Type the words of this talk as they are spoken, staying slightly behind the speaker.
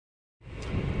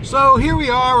So here we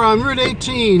are on Route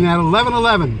 18 at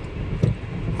 11:11.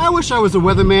 I wish I was a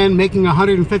weatherman making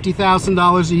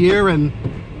 $150,000 a year and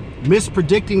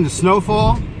mispredicting the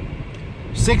snowfall.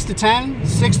 6 to 10,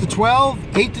 6 to 12,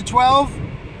 8 to 12?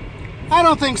 I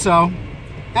don't think so.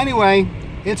 Anyway,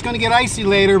 it's going to get icy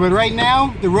later, but right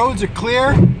now the roads are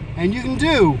clear and you can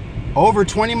do over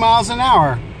 20 miles an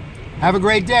hour. Have a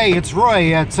great day. It's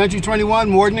Roy at Century 21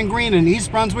 Morden and Green in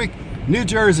East Brunswick, New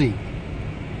Jersey.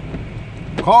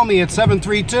 Call me at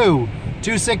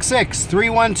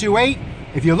 732-266-3128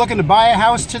 if you're looking to buy a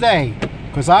house today,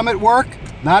 because I'm at work,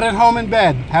 not at home in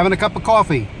bed, having a cup of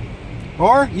coffee.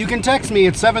 Or you can text me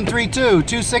at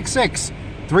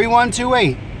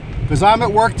 732-266-3128, because I'm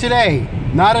at work today,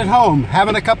 not at home,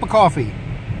 having a cup of coffee.